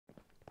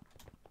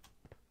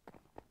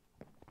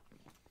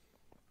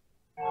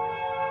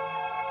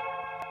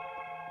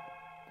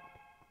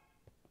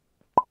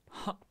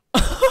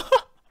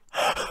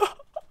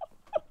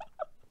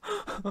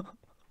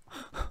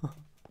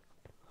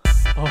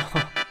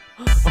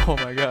Oh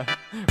my god.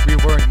 We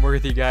weren't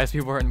worthy, guys. We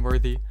weren't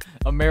worthy.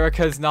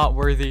 America's not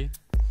worthy.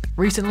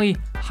 Recently,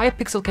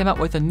 Hypixel came out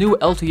with a new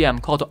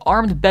LTM called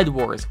Armed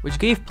Bedwars, which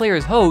gave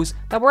players hoes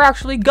that were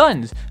actually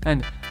guns.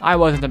 And I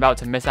wasn't about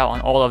to miss out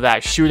on all of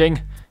that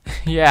shooting.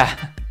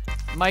 Yeah.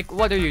 Mike,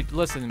 what are you...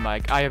 Listen,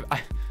 Mike, I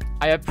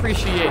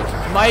appreciate...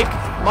 Mike!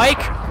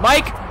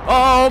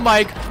 Oh,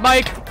 Mike!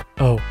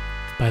 Oh,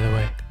 by the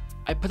way,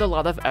 I put a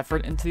lot of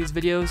effort into these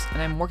videos,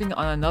 and I'm working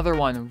on another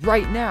one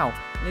right now,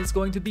 and it's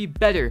going to be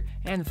better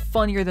and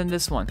funnier than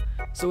this one.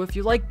 So if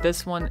you like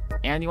this one,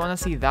 and you want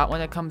to see that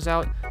when it comes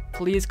out,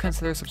 please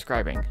consider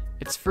subscribing.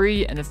 It's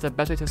free, and it's the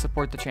best way to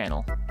support the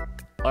channel.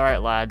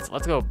 Alright lads,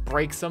 let's go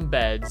break some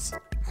beds.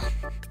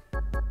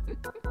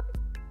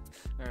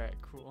 Alright,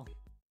 cool.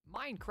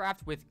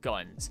 Minecraft with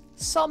guns.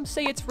 Some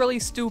say it's really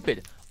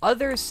stupid.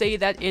 Others say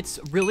that it's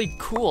really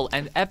cool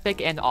and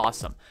epic and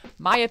awesome.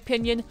 My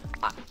opinion,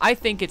 I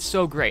think it's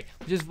so great,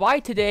 which is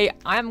why today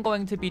I'm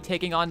going to be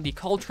taking on the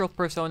cultural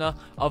persona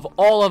of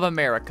all of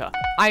America.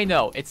 I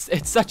know, it's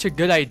such a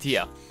good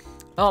idea.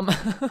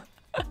 Uh-oh.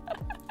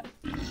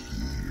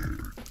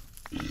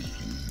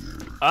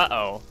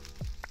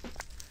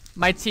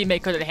 My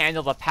teammate couldn't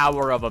handle the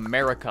power of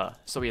America,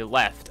 so he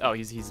left. Oh,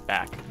 he's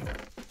back.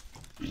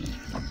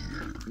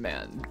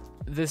 Man,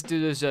 this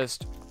dude is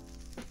just...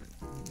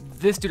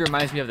 This dude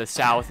reminds me of the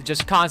South,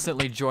 just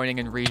constantly joining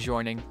and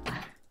rejoining.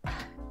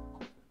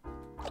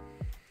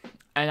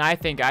 And I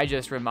think I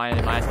just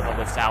reminded myself of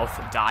the South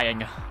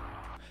dying.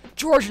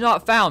 George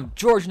not found!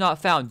 George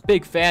not found!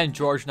 Big fan,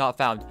 George not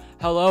found.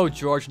 Hello,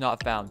 George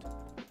not found.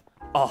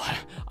 Oh,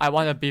 I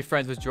want to be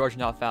friends with George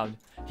not found.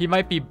 He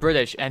might be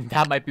British, and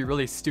that might be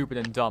really stupid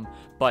and dumb.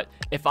 But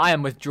if I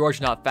am with George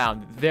not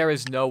found, there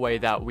is no way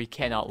that we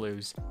cannot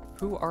lose.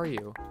 Who are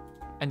you?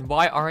 And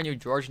why aren't you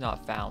George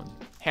not found?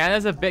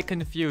 Hannah's a bit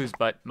confused,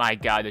 but my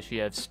god, does she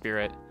have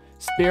spirit.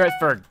 Spirit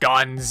for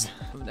guns.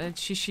 And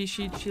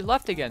she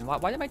left again.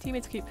 Why did my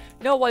teammates keep...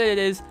 You know what it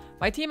is?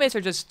 My teammates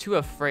are just too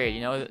afraid,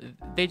 you know?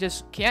 They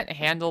just can't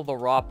handle the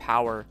raw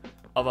power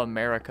of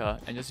America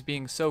and just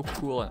being so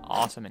cool and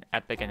awesome and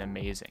epic and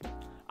amazing.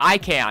 I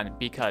can,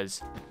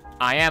 because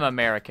I am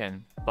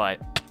American, but...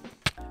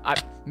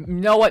 You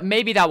know what?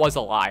 Maybe that was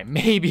a lie.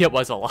 Maybe it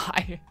was a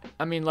lie.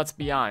 I mean, let's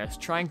be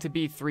honest. Trying to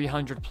be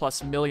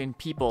 300+ million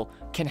people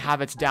can have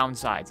its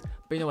downsides.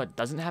 But you know what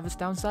doesn't have its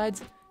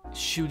downsides?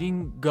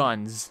 Shooting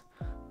guns.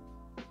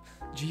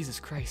 Jesus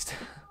Christ.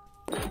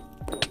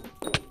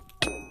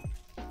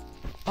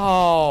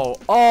 Oh,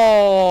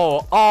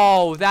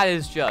 that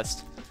is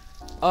just...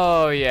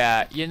 Oh,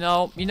 yeah. You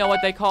know what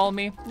they call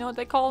me? You know what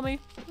they call me?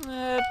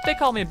 They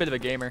call me a bit of a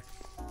gamer.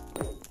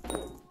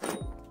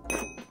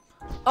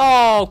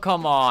 Oh,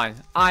 come on.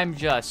 I'm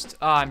just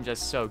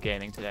so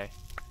gaming today.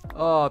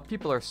 Oh,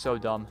 people are so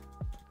dumb.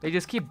 They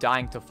just keep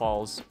dying to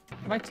falls.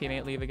 Did my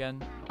teammate leave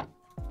again?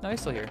 No, he's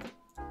still here.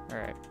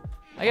 Alright.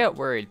 I get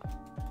worried.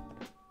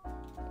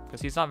 Because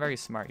he's not very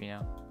smart, you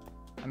know.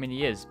 I mean,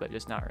 he is, but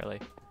just not really.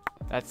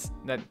 That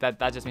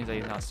just means that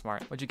he's not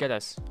smart. What'd you get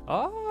us?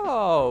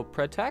 Oh,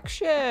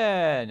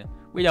 protection.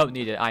 We don't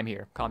need it. I'm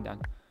here. Calm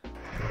down.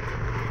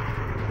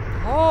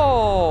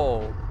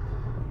 Oh.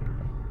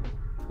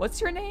 What's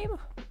your name?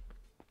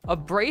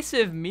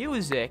 Abrasive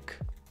music.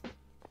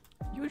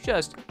 You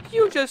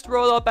just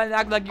roll up and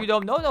act like you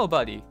don't know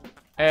nobody.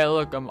 Hey,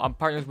 look, I'm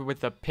partners with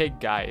the pig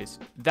guys.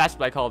 That's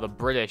what I call the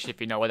British, if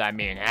you know what I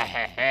mean.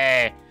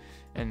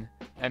 And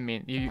I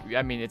mean,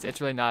 it's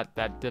really not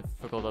that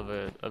difficult of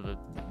a.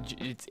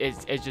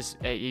 It's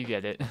just you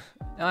get it.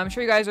 Now I'm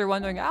sure you guys are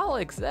wondering,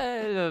 Alex,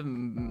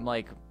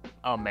 like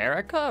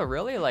America,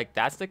 really? Like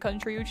that's the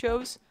country you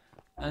chose?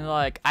 And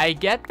like, I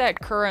get that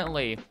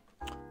currently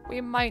we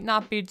might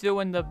not be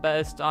doing the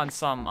best on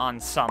some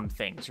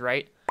things,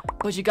 right?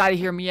 But you gotta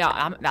hear me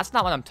out. That's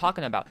not what I'm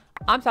talking about.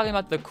 I'm talking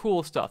about the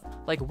cool stuff.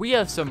 Like, we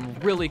have some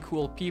really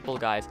cool people,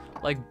 guys.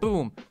 Like,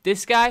 boom,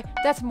 this guy,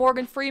 that's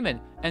Morgan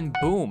Freeman. And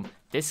boom,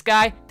 this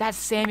guy, that's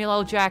Samuel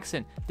L.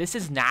 Jackson. This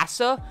is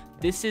NASA.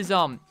 This is,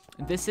 I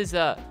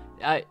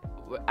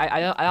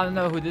don't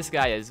know who this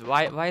guy is.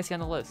 Why is he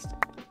on the list?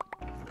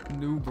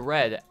 Noob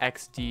Red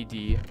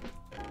XDD.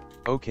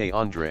 Okay,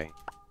 Andre.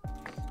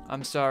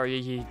 I'm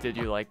sorry he did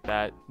you like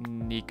that,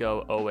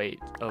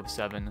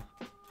 Nico0807.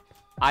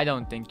 I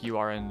don't think you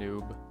are a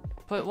noob.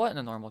 Put what in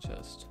a normal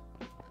chest?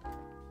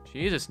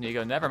 Jesus,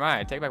 Nico, never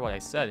mind. Take back what I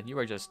said. You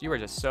were just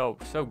so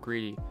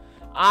greedy.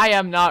 I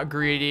am not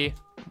greedy.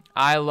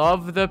 I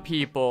love the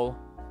people,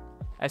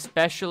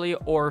 especially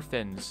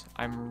orphans.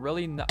 I'm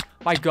really not.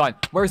 My gun.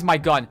 Where's my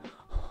gun?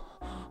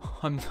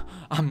 I'm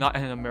not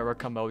in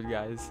America mode,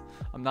 guys.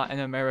 I'm not in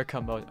America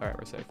mode. All right,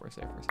 we're safe. We're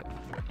safe. We're safe.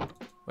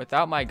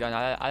 Without my gun,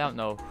 I don't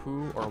know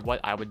who or what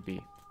I would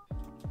be.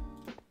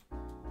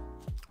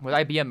 Would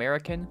I be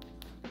American?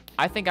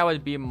 I think I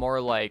would be more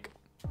like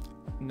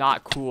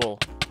not cool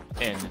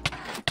in,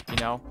 you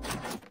know?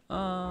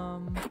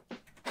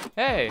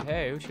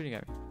 Hey, who's shooting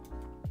at me?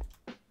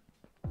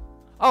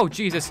 Oh,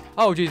 Jesus.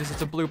 Oh, Jesus,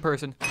 it's a blue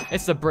person.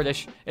 It's the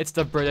British. It's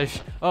the British.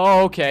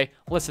 Oh, okay.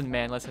 Listen,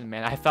 man. Listen,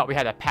 man. I thought we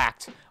had a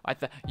pact.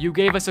 You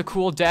gave us a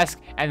cool desk,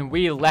 and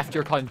we left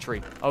your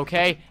country.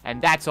 Okay?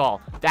 And that's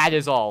all. That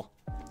is all.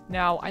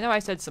 Now, I know I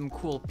said some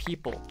cool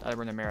people that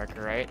were in America,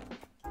 right?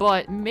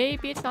 But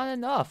maybe it's not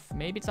enough.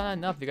 Maybe it's not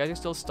enough. You guys are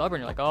still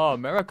stubborn. You're like, oh,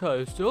 America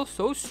is still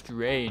so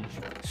strange.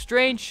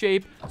 Strange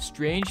shape,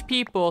 strange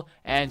people,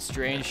 and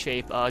strange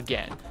shape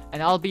again.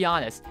 And I'll be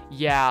honest,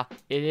 yeah,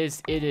 it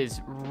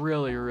is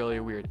really, really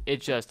weird.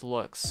 It just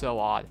looks so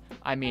odd.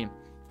 I mean,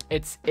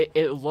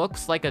 it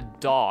looks like a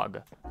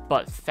dog,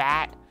 but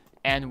fat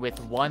and with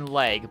one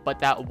leg. But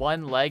that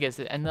one leg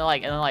is, and then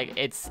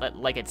it's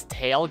like its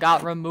tail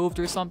got removed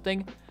or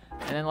something.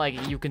 And then,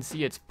 like, you can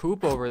see its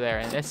poop over there,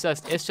 and it's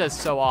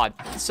just so odd.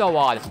 So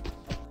odd.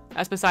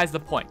 That's besides the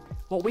point.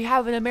 What we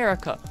have in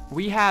America,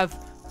 we have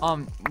a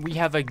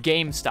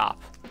GameStop,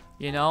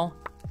 you know?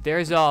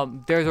 There's a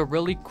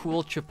really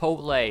cool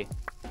Chipotle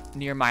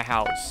near my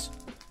house.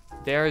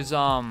 There's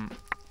a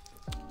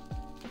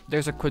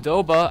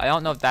Qdoba. I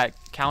don't know if that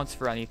counts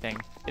for anything.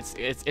 It's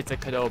a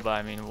Qdoba.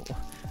 I mean,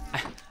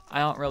 I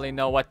don't really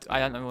know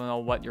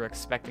what you're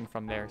expecting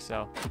from there,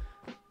 so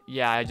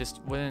yeah, I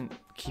just wouldn't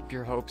keep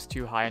your hopes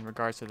too high in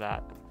regards to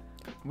that.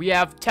 We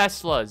have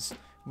Teslas.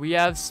 We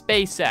have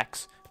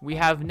SpaceX. We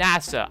have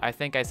NASA. I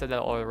think I said that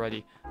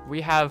already.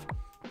 We have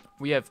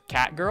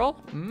Catgirl.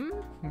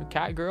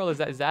 Catgirl,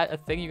 is that a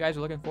thing you guys are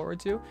looking forward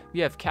to?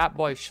 We have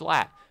Catboy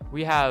Schlatt.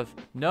 We have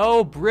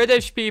no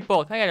British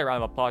people. Can I get a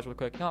round of applause real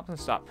quick? No, I'm gonna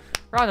stop.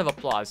 Round of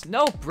applause.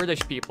 No British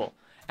people.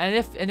 And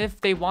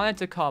if they wanted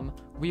to come,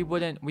 we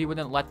wouldn't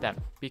let them,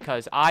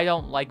 because I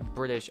don't like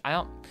British. I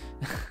don't.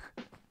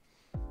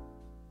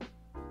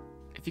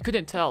 If you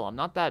couldn't tell, I'm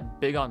not that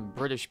big on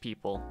British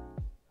people.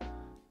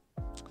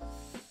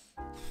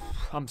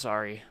 I'm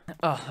sorry.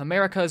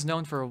 America is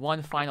known for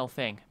one final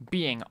thing,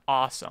 being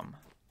awesome.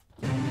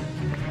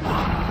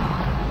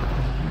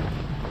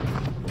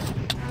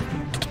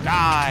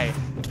 Die!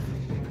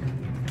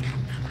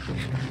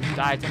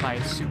 Die to my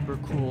super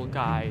cool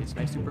guys,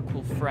 my super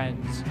cool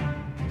friends.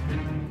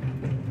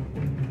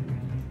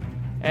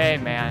 Hey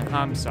man,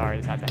 I'm sorry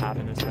this had to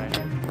happen this way.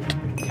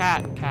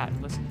 Cat,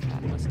 listen,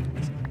 cat, listen.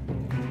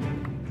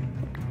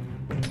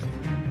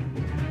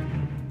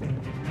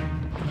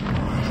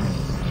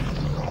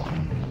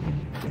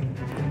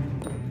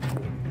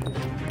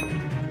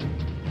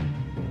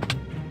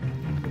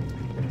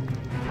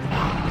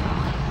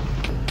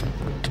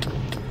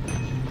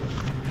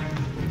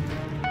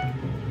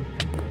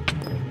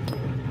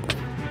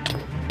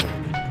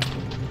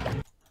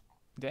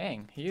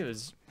 Dang, he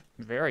was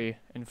very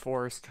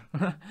enforced.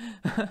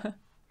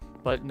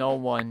 But no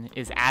one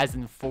is as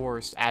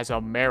enforced as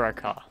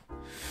America.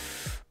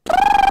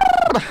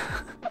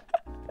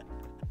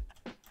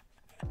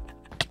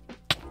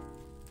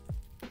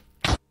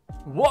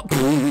 What?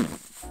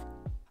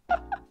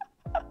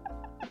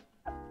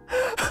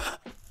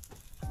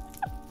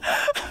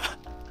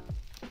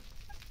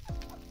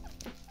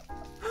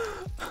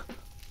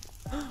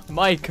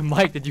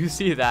 Mike, did you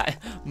see that?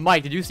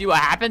 Mike, did you see what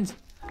happened?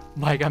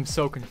 Mike, I'm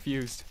so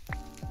confused.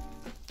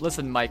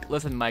 Listen, Mike.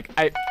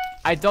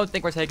 I don't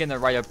think we're taking the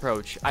right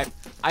approach.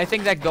 I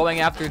think that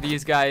going after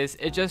these guys,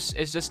 it's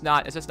just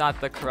not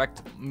the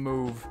correct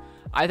move.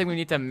 I think we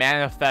need to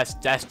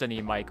manifest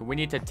destiny, Mike. We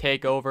need to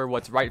take over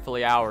what's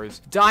rightfully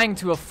ours. Dying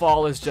to a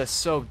fall is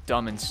just so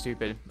dumb and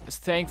stupid.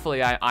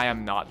 Thankfully, I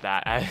am not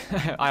that.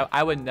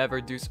 I would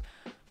never do.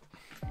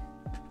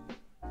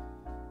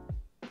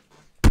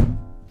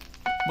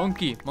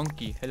 Monkey.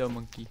 Hello,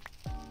 monkey.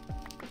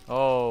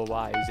 Oh,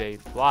 wise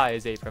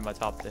ape from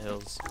atop the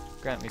hills.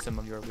 Grant me some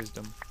of your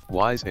wisdom.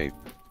 Wise ape.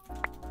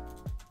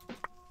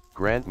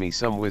 Grant me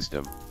some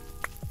wisdom.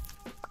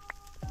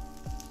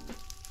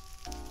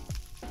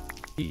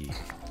 E.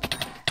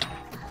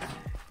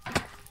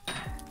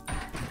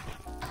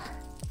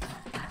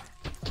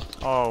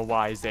 Oh,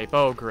 wise ape.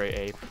 Oh, great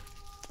ape.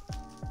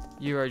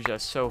 You are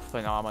just so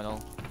phenomenal.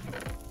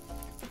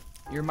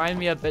 You remind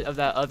me a bit of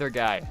that other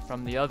guy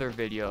from the other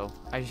video.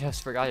 I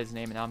just forgot his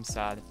name and I'm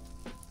sad.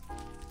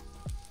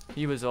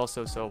 He was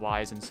also so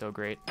wise and so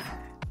great.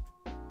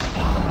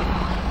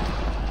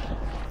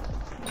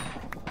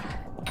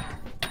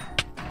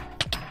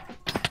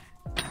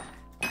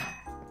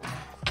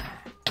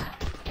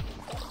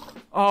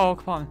 Oh,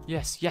 come on.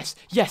 Yes.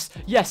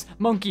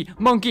 Monkey.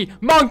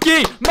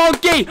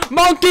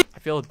 I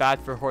feel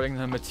bad for hoarding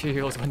the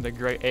materials when the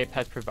great ape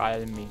has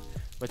provided me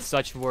with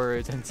such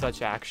words and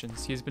such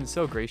actions. He's been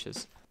so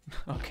gracious.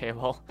 Okay,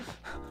 well,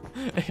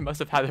 he must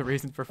have had a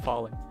reason for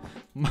falling.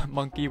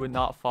 Monkey would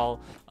not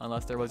fall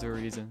unless there was a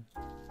reason.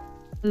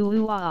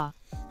 Ooh, ah.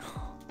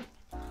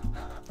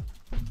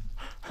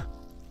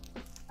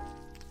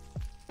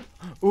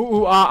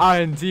 Ooh, ah,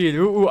 indeed.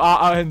 Ooh,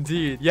 ah,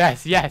 indeed.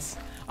 Yes.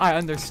 I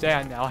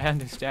understand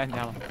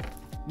now.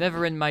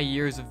 Never in my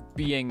years of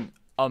being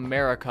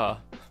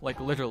America, like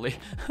literally,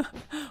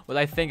 would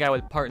I think I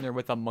would partner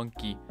with a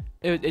monkey.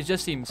 It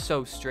just seems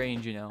so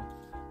strange, you know.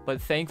 But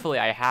thankfully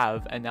I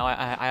have, and now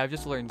I have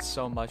just learned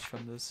so much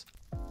from this.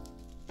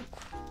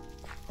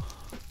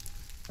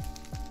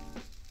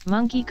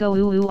 Monkey go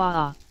ooh ooh ah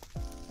ah.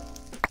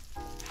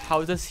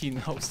 How does he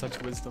know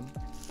such wisdom?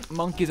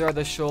 Monkeys are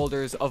the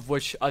shoulders of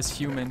which us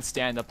humans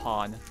stand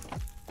upon.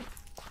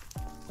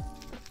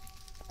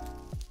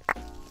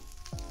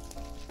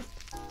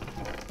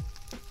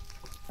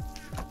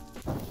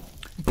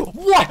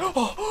 What?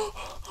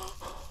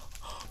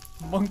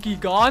 Monkey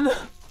gone?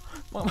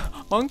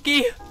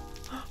 Monkey?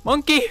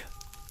 Monkey?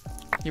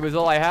 He was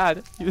all I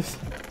had. He's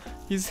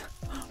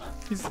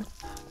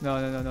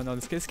no.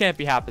 This can't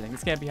be happening.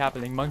 This can't be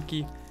happening.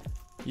 Monkey.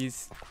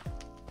 He's...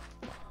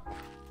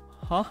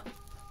 Huh?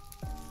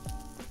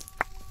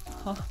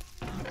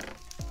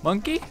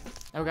 Monkey?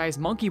 Oh guys,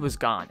 Monkey was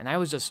gone, and I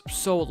was just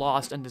so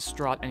lost and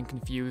distraught and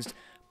confused,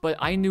 but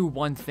I knew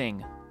one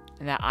thing,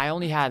 and that I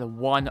only had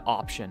one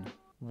option.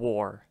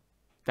 War.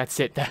 That's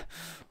it. That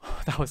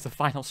was the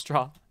final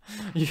straw.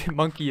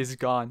 Monkey is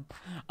gone.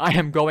 I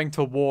am going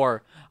to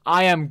war.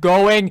 I am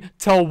going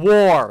to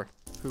war!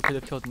 Who could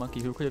have killed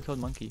Monkey? Who could have killed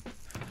Monkey?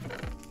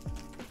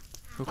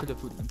 Who could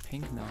have put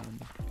pink? No.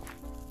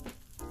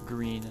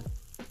 Green.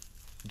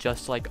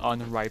 Just like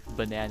unripe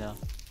banana.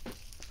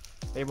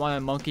 They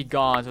wanted Monkey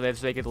gone so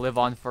they could live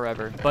on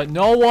forever. But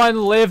no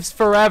one lives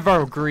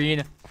forever,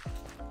 Green.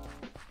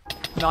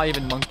 Not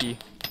even Monkey.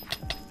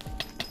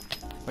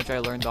 Which I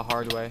learned the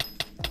hard way.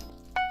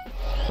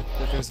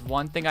 If there's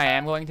one thing I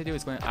am going to do,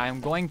 I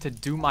am going to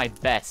do my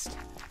best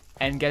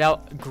and get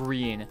out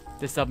Green.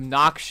 These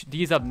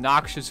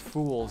obnoxious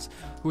fools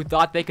who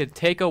thought they could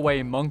take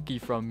away Monkey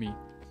from me.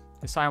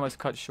 This time was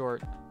cut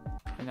short.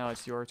 And now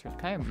it's your turn.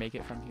 Can I make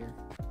it from here?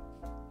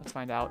 Let's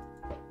find out.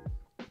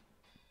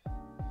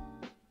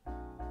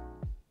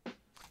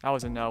 That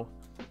was a no.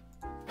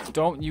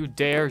 Don't you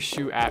dare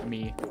shoot at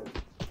me.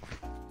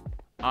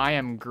 I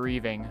am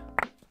grieving.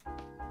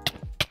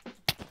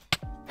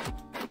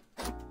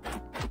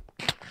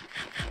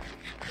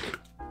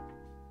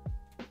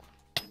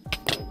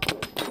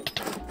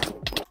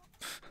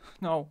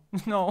 No,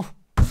 no,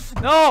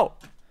 no!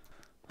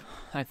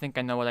 I think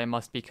I know what I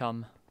must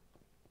become.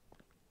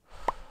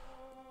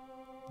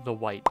 The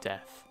White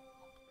Death.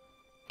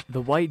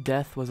 The White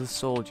Death was a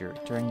soldier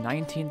during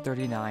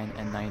 1939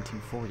 and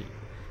 1940.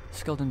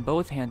 Skilled in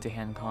both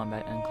hand-to-hand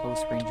combat and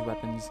close-range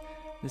weapons,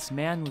 this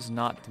man was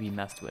not to be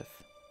messed with.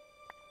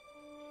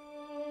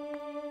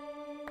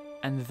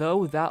 And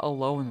though that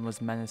alone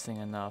was menacing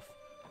enough,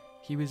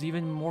 he was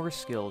even more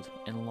skilled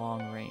in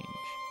long range.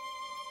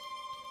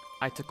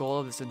 I took all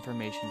of this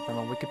information from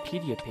a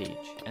Wikipedia page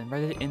and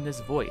read it in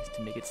this voice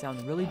to make it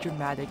sound really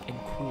dramatic and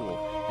cool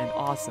and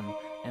awesome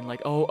and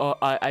like,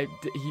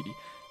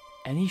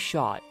 any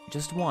shot,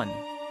 just one,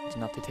 is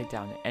enough to take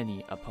down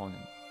any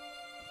opponent.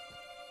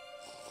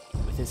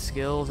 With his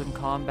skills in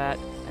combat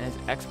and his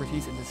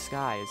expertise in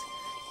disguise,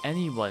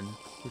 anyone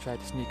who tried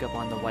to sneak up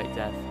on the White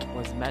Death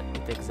was met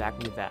with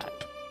exactly that.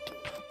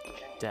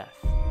 Death.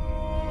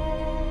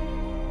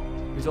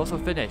 He was also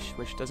Finnish,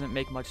 which doesn't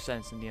make much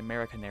sense in the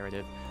American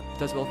narrative, but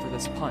does well for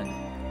this pun.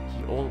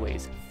 He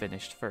always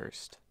finished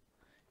first.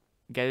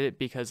 Get it?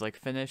 Because, like,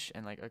 Finnish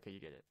and, like, okay, you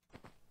get it.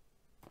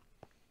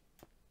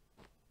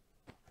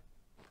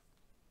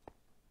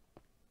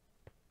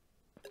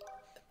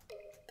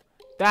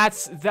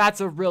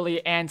 That's a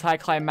really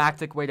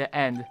anticlimactic way to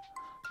end.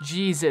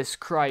 Jesus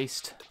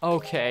Christ.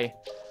 Okay.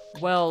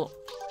 Well,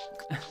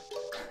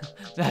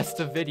 that's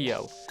the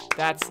video.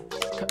 That's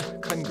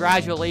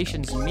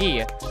congratulations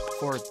me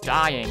for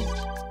dying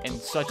in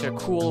such a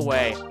cool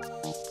way.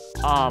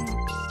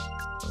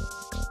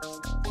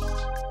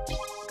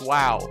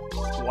 Wow.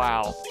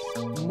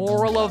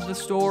 Moral of the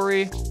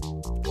story,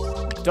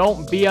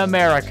 don't be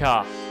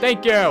America.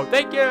 Thank you.